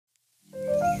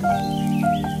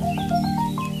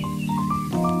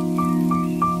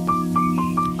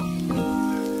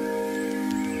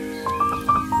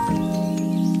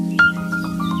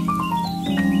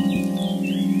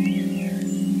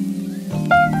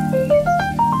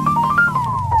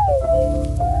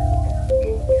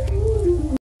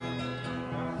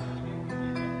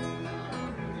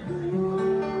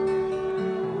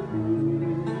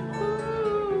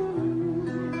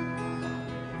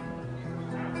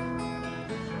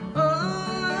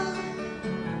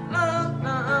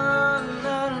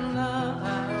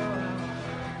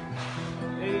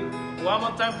one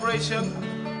more time preparation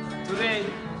today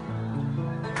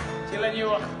ci la ñuy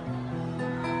wax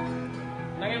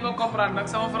na ngeen ma comprendre nag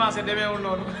sama français demeewul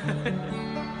noonu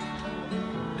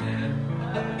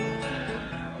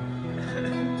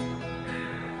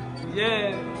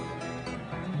yeah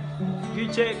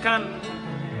DJ Kan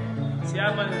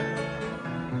siapa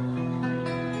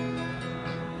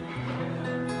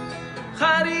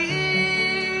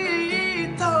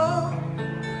Harito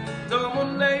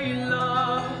Domunayla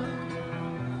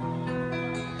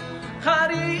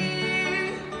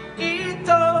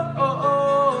Harito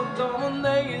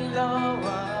Domunayla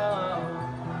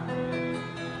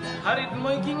Harit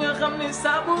mooy ki nga xam ne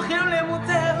saa bu xewle mu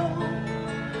teew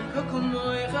kooku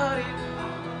mooy Harit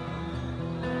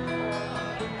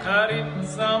Harit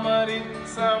sama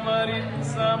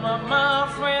my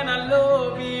friend I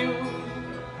love you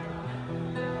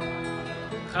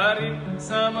Harit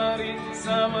sama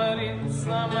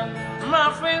my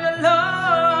friend I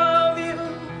love you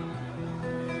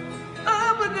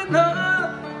bëgg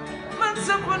naa man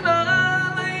sopp naa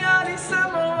la yaari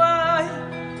sama waay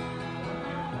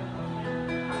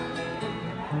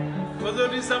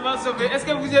aujourd'hui ça va sauver est-ce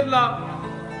que vous êtes là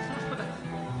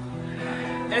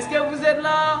est-ce que vous êtes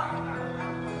là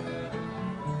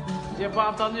j'ai pas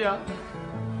entendu hein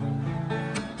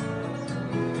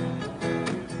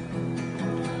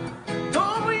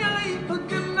doomu yaay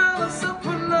bëgg naa la sopp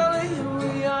naa la yow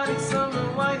yaari sama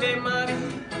waay day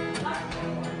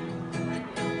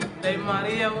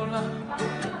mari yow la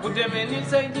bu demee ni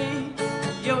say ji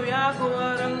yow yaa ko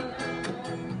waral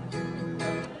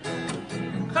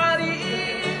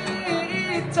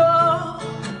Harito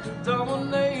doomu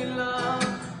ndey la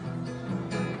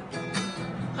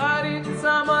Harit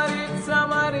sama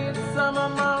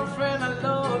my friend I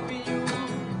love you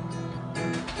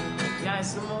yaay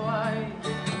sama waay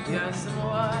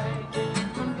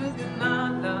man bëgg naa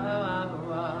la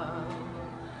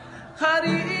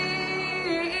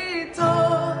Harito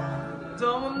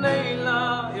doomu ndey la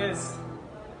yes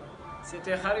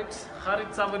c'était Harit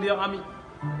ça veut dire ami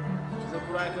je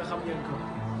crois que xam ngeen ko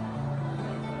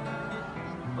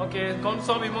ok kon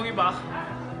son bi mu ngi baax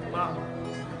waaw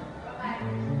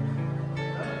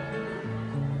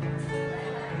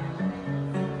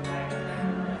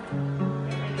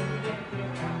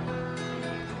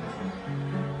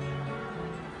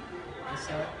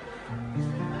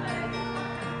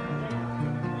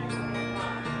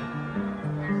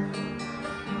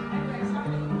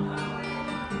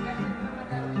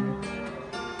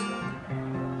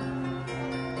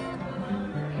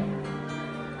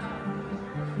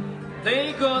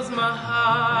There goes my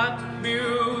heart,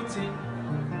 beauty,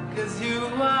 'cause you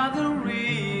are the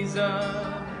reason.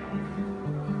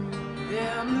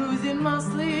 Yeah, I'm losing my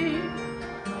sleep.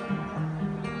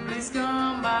 Please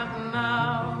come back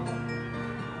now.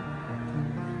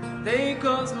 There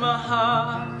goes my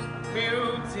heart,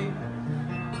 beauty,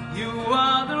 you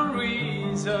are the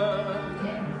reason.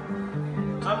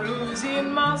 I'm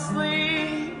losing my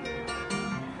sleep.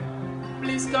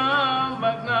 Please come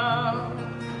back now.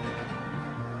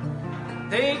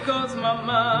 There goes my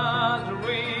mother,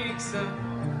 Rickson.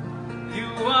 You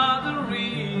are the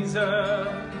reason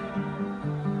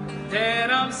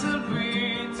that I'm so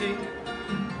pretty.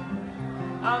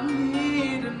 I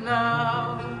need it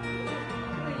now.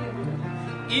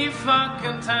 If I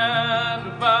can turn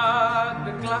back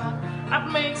the clock, I'd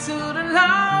make sure the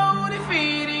loud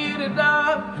defeat it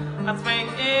up. I think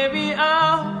every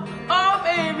hour of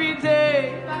every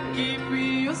day, keep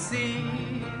you see.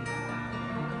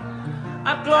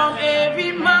 I climb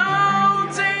every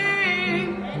mountain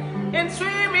and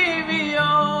swim every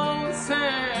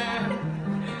ocean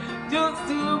just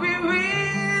to be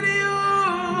with you.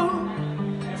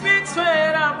 Fix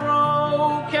where I'm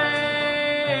broken.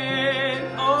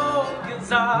 Oh,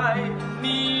 'cause I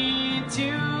need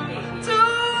you to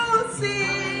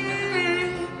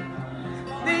see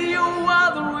that you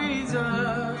are the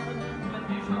reason.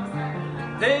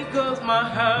 There goes my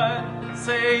heart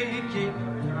shaking.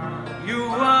 You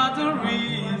are the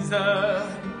reason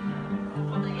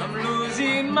I'm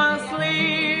losing my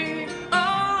sleep.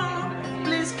 Oh,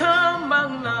 please come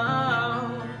back now.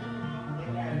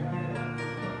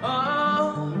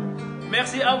 Oh,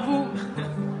 merci à vous.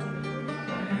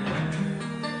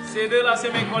 Ces deux-là,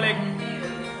 c'est mes collègues.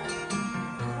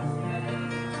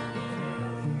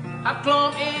 I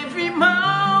climb every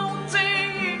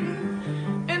mountain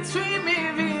and swim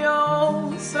every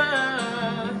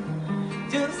ocean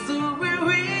just to be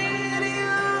with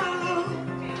you.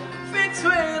 Fix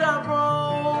where I'm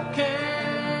broken.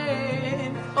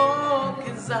 Oh,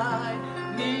 'cause I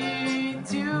need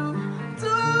you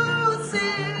to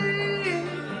see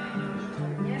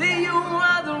that you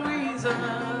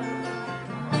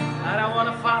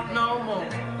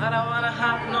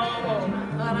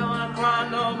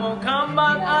come on, come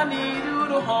back. I need you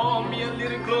to hold me a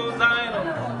little close, I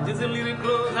know. Just a little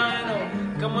close, I know.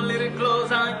 Come a little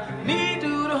close, I need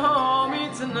you to hold me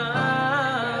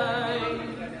tonight.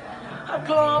 I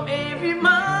climb every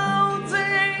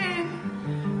mountain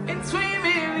and swim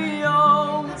every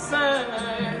ocean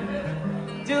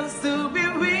just to be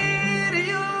with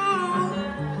you.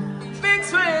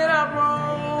 Fix where I'm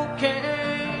broken.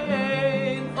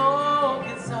 Oh,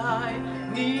 yes, I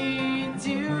need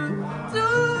you to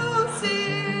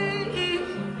see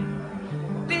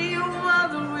that you are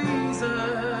the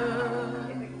reason.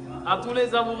 À tous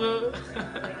les amoureux.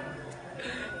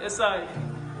 Yes, I.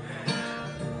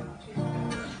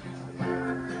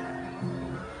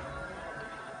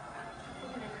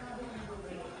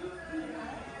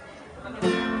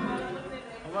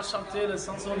 On va chanter la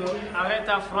chanson de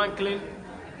Aretha Franklin,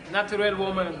 Natural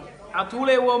Woman. À tous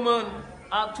les women,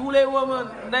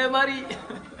 Marie.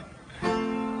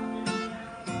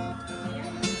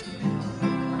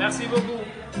 Merci beaucoup.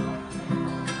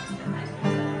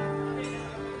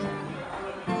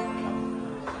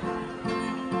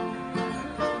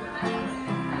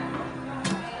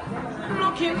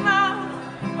 Looking out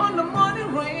on the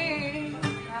morning rain,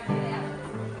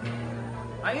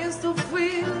 I used to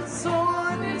feel so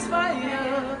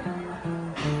uninspired.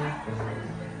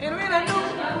 And when I knew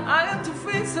I had to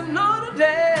face another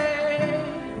day,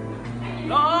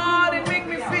 Lord, it make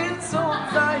me feel so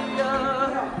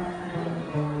tired.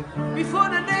 Before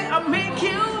the day I make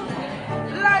you,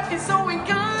 life is so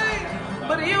unkind,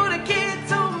 but you're the key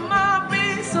to my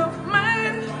peace of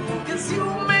mind. 'Cause you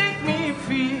make me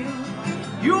feel,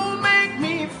 you make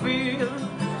me feel,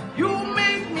 you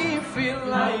make me feel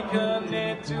like a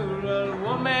natural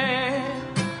woman.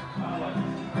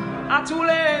 A tous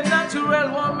les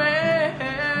natural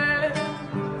woman.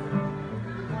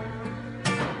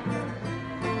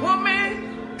 Woman,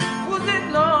 vous êtes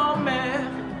normal.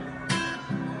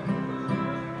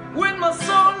 When my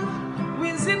soul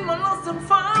was in my lost and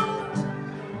found,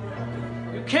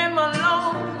 you came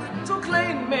along to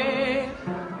claim me.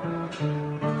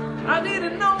 I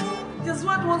didn't know just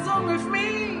what was wrong with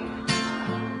me.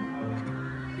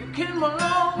 You came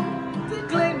along to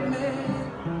claim me.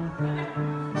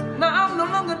 Now I'm no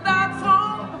longer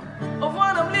doubtful of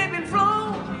what I'm living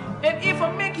for. And if I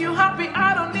make you happy,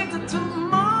 I don't need to do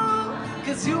more.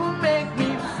 'Cause you make me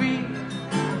feel,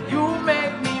 you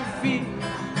make me feel,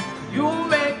 you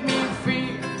make me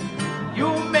feel, you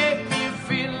make me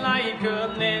feel like a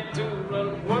natural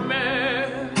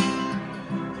woman.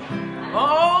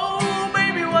 Oh,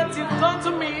 baby, what you've done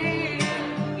to me.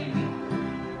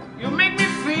 You make me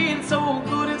feel so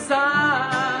good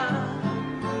inside.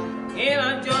 And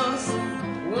I just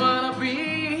wanna be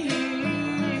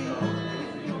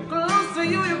close to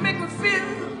you. You make me feel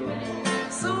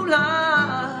so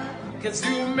light. 'Cause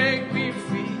you make me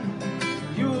feel,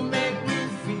 you make me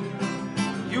feel,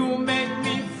 you make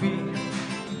me feel,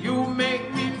 you make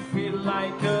me feel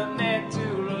like a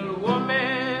natural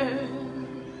woman.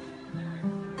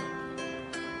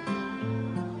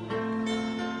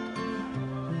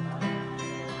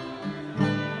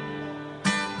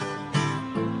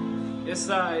 Yes,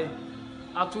 I.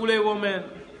 À tous les women.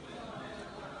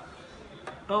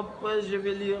 Après, je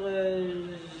vais lire.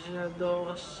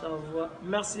 J'adore sa voix.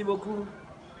 Merci beaucoup.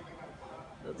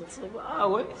 J'adore sa voix. Ah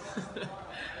ouais.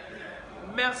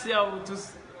 Merci à vous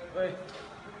tous. Ouais.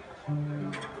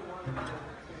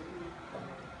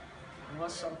 On va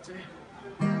chanter.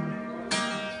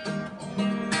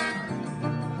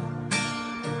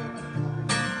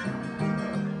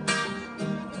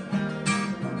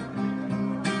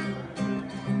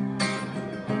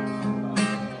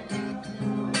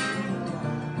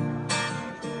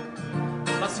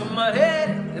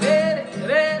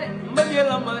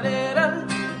 La manera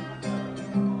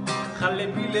khale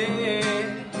bile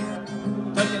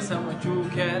tanya sama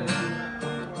chukel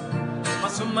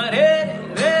masumare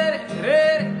re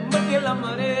mbake la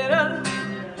manera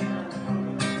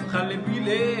khale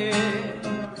bile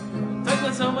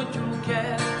tanya sama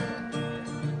chukel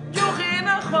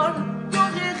jokhina khol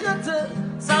jokhi khata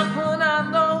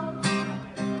sakhonando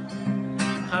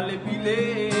khale bile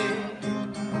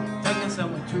tanya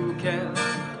sama chukel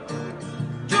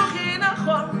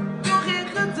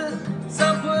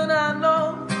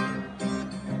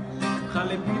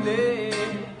Bile,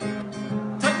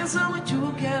 take us over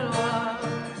to Kelwa.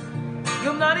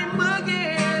 You're not in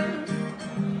Burgin,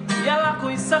 Yala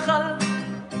Koisahal.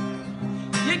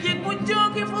 You get what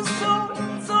joking for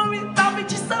sorry, Tabi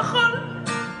Chisahal.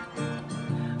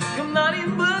 You're not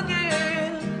in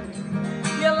Burgin,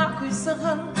 Yala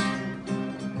Koisahal.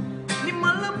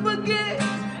 Nimala Burgin,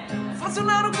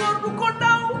 Fasunaro Gorbu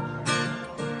Kodao.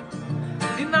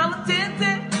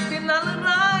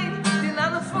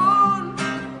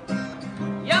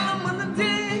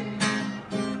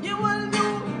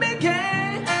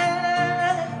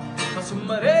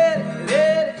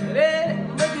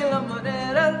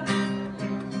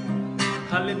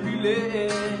 bile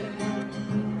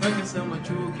bëgg sama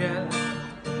cuukeel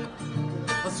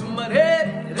suma réer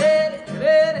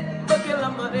bëgg la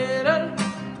ma réeral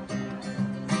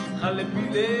xale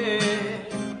bile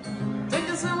bëgg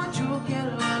sama cuukeel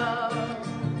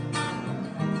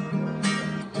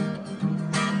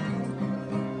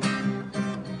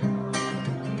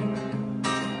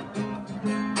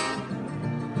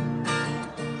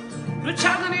du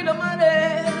caaga ni dama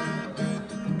réer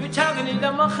du caaga ni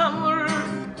dama xamul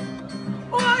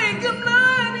waaye gëm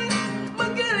naa ni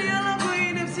mbëggeel Yàlla koy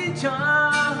def si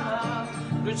jaam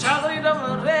du caaga ni dama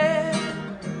réer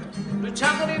du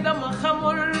caaga ni dama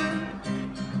xamul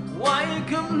waaye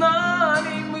gëm naa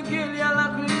ni mbëggeel Yàlla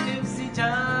koy def si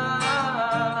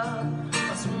jaam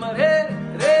asuma réer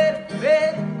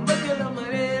mbëggeel la ma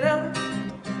réeral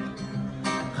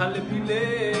xale bi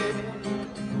lee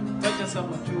bëgg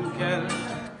sama cuukeel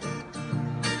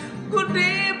guddi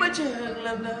bëccëg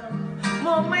la ndam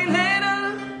moom may leeral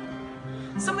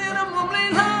sama yaram moom lay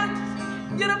laaj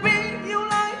yaram bi yow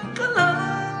lay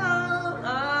xalaat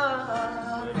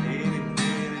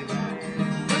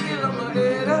bëgg la ma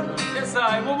leeral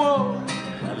yesaay moomoo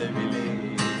xale bi lee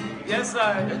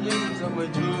yesaay bëgg sama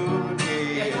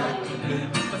cuukeel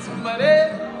asuma réer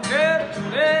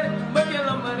bëgg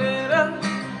la ma leeral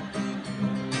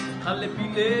xale bi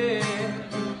lee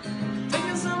bëgg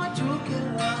sama cuukeel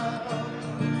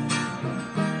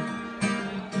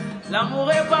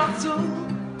l'amour est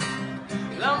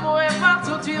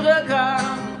partout tu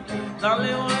regardes dans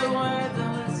les recoins de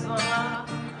l'espace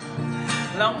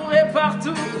l'amour est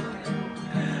partout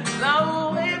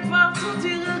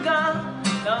tu regardes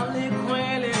dans les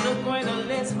recoins de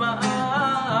l'espace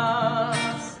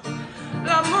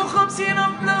l'amour comme s'il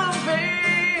en pleuvait.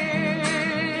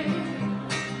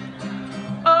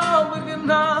 Oh,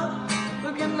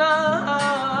 bëgg naa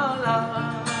la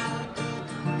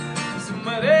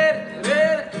suma réer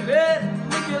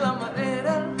bëgg la ma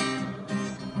réeral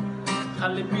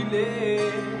xale bi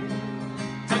lee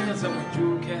bëgg sama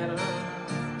cuukeel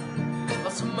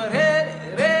suma réer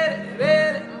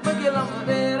bëgg la ma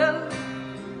réeral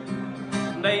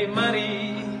Ndey Mari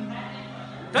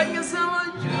bëgg sama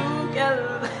cuukeel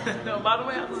baa du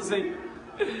ma yàq sa sëy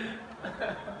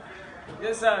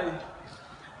yesaay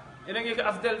yéen a ngi ko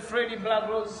Afdel Freddy Black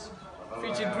Rose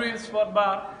fii ci Dream Sport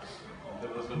Bar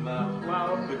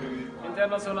waaw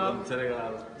international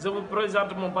je vous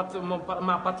présente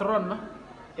ma patronne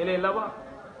elle est là-bas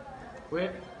oui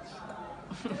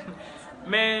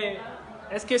mais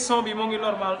est-ce que son bi moo ngi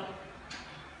normal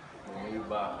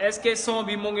est-ce que son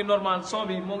bi moo ngi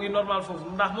normal foofu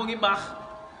ndax moo ngi baax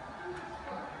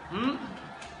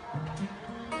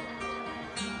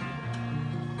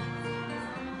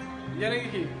yéen a ngi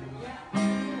kii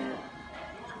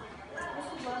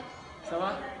ça va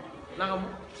naka mu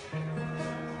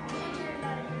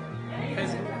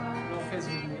Facebook non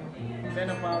Facebook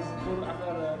benn page pour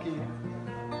affaire kii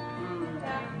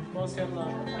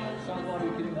concernant changement du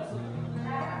climat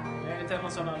mais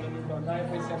international la ñu quoi daa ngi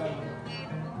fay seetal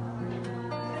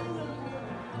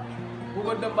bu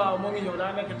ko dëmbaaw moo ngi ñëw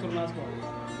daa nekk tournage quoi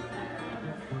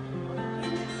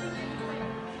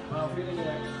waaw fii la ñu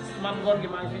waay man ngoon gi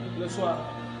maa ngi fi le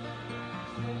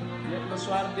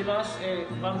soir dimanche et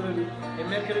vendredi et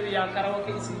mercredi il y a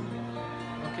karaoké ici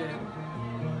ok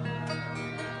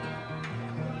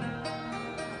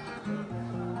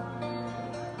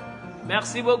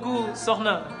merci beaucoup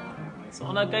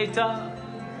Soxna Keita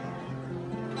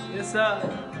yesa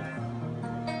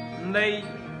Ndey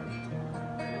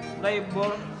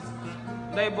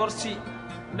Borsi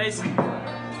Ndey si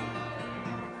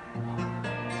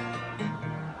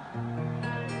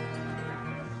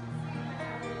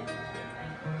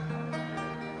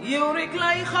yow rek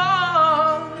lay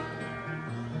xool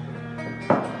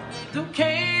du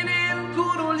keneen ku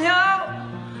dul yow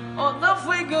oo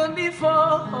dafay gën di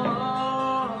fool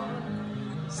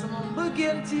sama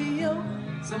mbëggeel ci yow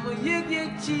sama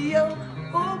yëg-yëg ci yow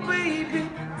oh baby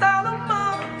taluma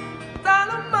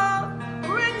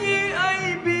weñi ay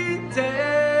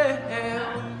biteel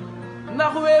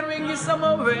ndax weer wi ngi sama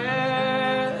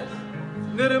weer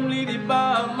ngërëm li di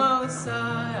baa ma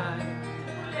saay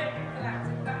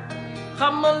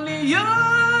xamal ni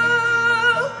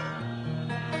yow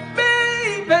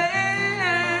baby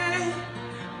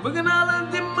bëgg naa la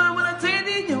dimba wala tey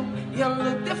di ñëw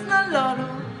yàlla def na loolu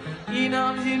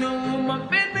inaam si nu ma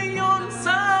benn yoon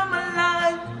sama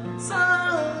laay sa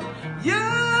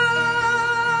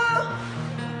yow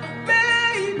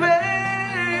baby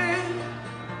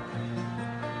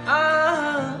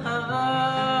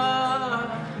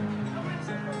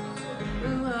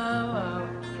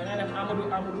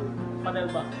Amadou Fadel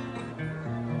Ba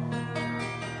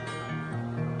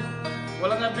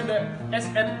wala nga bind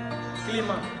SN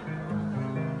Climat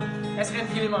SN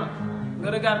Climat nga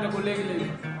regarder ko léegi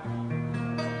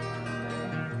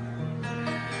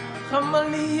xamal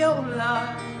ni yow la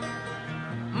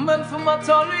man fu ma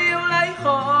toll yow lay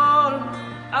xool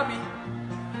abi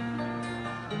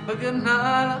bëgg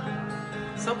naa la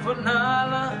sopp naa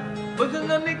la bëgg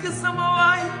nga nekk sama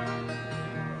waay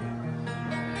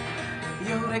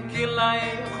yow rekk lay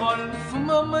xool fu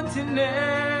ma mënti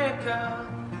nekk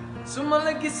su ma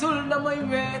la gisul damay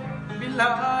weet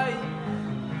bilaay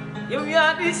yow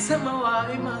yaa di sama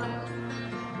waay man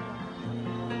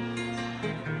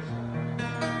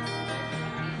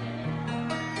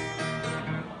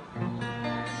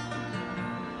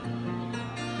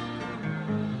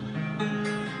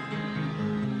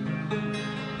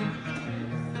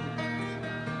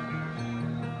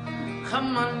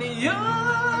xamal ni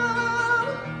yow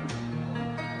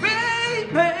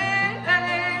baby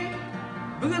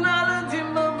bëgg naa la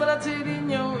dimba bala tey di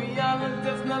ñëw yàlla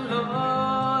def na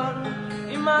lool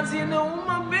imagine wu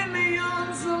ma benn yoon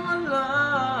sama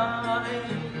laay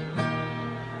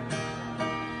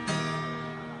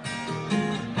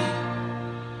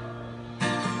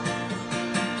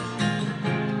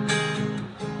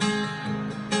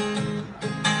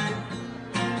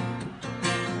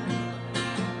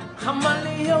xamal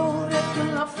ni yow rekk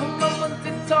la fu ma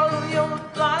mënti toll yow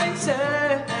laay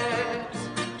seet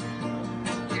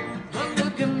man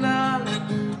bëgg naa la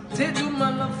te du ma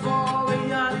la foowe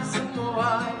yaay sama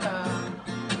waay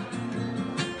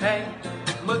hey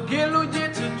mbëggeelu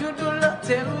jiitu juddu la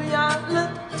teru yàlla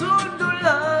tuddu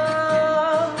la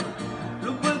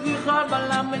lu bëgg xool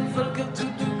bala meñ fël ka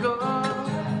tuddu ko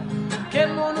kenn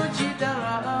mënu ci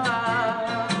dara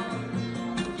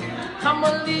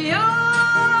xamal ni yow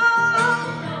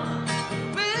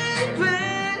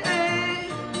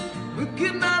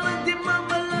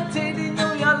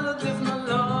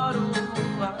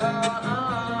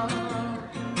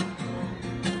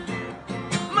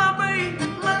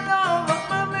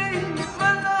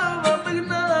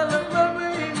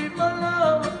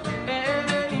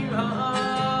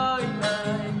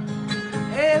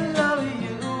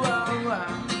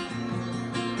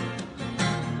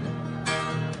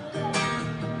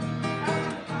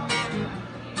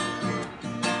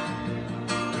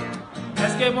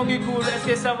Est-ce que mon cool? Est-ce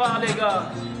que ça va les gars?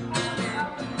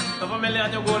 Ça va mel ni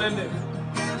año góoleen de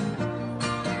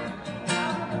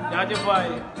jaajëf waay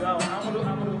waaw Amadou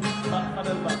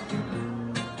Afdel Ba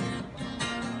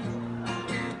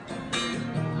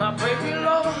my baby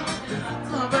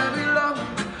love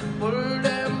bul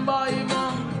dem bàyyi ma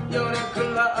yow rekk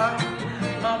la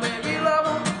my baby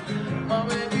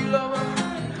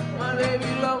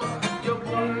love yow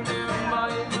bul dem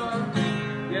bàyyi ma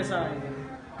yes I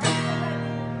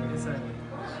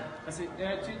parce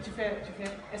que tu fais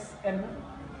SN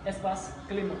espace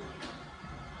climat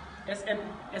SN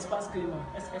espace climat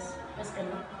SN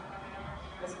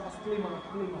espace climat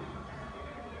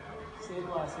c'est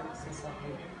quoi c'est ça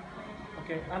ok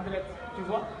André tu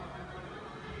vois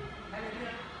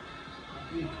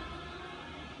oui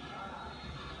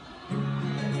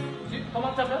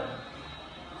comment t'appelles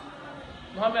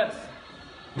Mohamed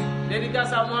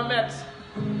dédicace à Mohamed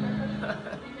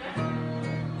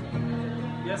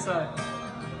yes sir.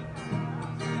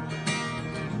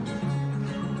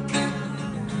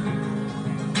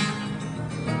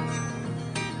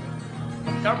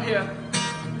 Come here,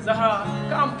 Zahra.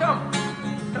 Come.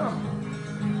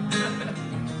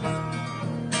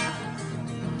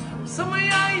 Sama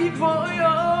yaay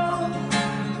boyo,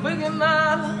 bëgg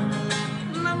naa la,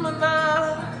 namm naa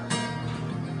la.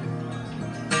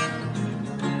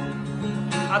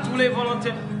 À tous les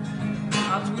volontaires,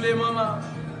 à tous les mamans.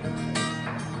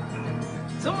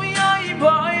 Sama yaay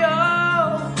boyo,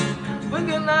 bëgg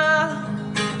naa la,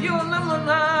 yow namm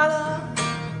naa la.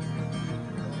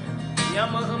 yaa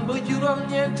ma ëmb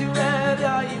juróom-ñeenti weer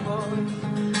yaay booy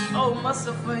aw ma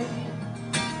sa fay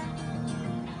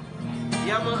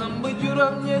yaa ma ëmb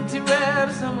juróom-ñeenti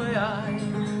weer sama yaay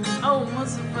aw ma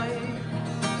sa fay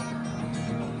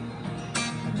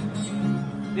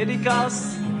dédicace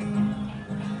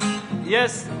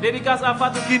yes dédicace à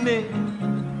Fatou Kiné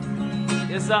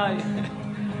yes ay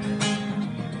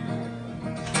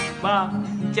Ba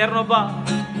Thierno Ba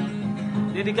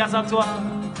dédicace à toi.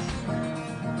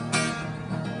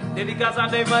 Dédicace à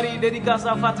Ndeye Marie, dédicace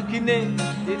à Fatou Kiné,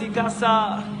 dédicace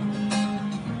à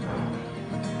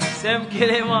Sem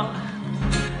Kéléma,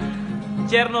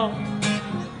 Thierno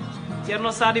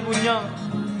Sadibou Niang.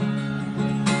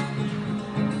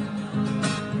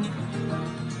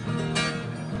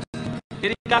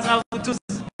 Dédicace à vous tous.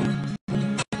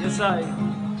 Yes, I.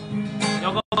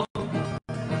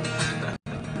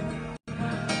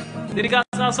 dédicace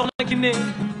à soxna Kiné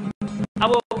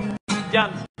abo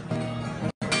Diane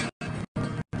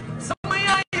sama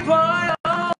yaay boy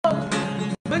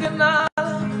bëgg naa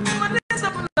ma ne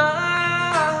sap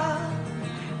naa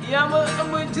yaa ma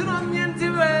ëmb juróom-ñeenti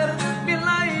weer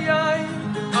billaay yaay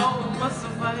aw ma sa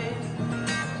fay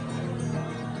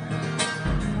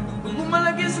bëgguma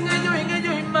la gis nga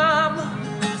jooy maama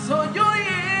soo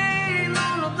jooyee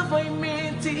loolu dafay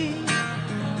metti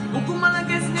bëgguma la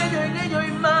gis nga jooy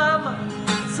maama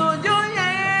soo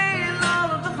jooyee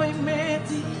loolu dafay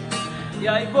metti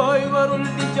yaay booy warul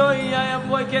di jooy yaaya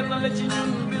booy kenn la ci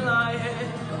ñun billaay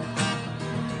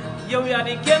yow yaa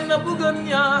di kenn bu gën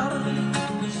ñaar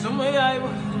suma yaay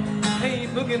wa hey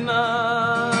bëgg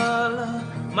naa la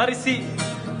Marisi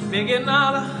bëgg naa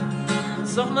la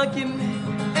soxna Kiné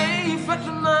hey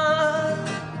fatu naa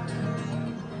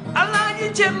Alaaji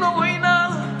Cerno woy naa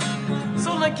la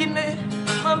soxna Kiné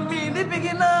man mii di bëgg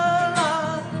naa la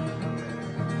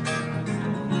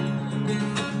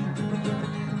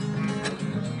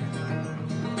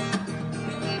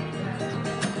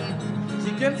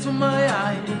jigéen suma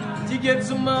yaay jigéen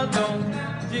suma doom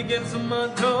jigéen suma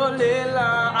doole la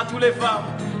à tous les femmes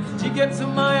jigéen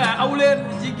suma yaay aw leen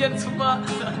jigéen suma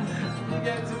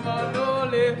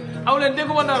doole aw leen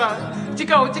dégguma dara ci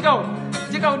kaw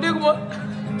dégguma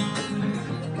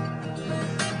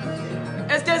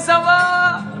est-ce que ça va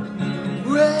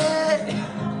ouais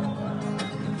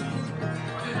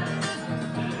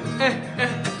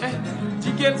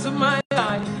jigéen suma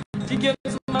yaay jigéen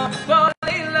suma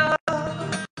doole la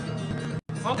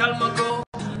fonkal ma ko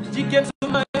jigéen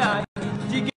suma yaay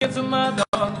jigéen suma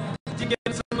doom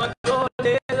jigéen suma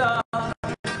doole la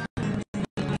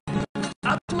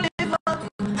à tous les femmes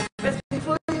respect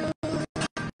for you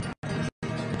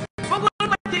fonkal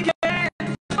ma jigéen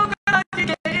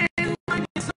ma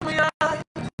gis suma yaay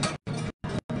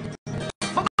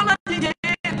fonkal ma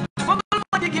jigéen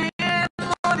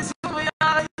moo di suma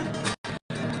yaay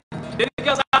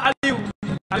dédicace à Aliou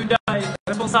Ndiaye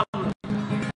responsable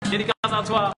dédicace à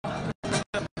toi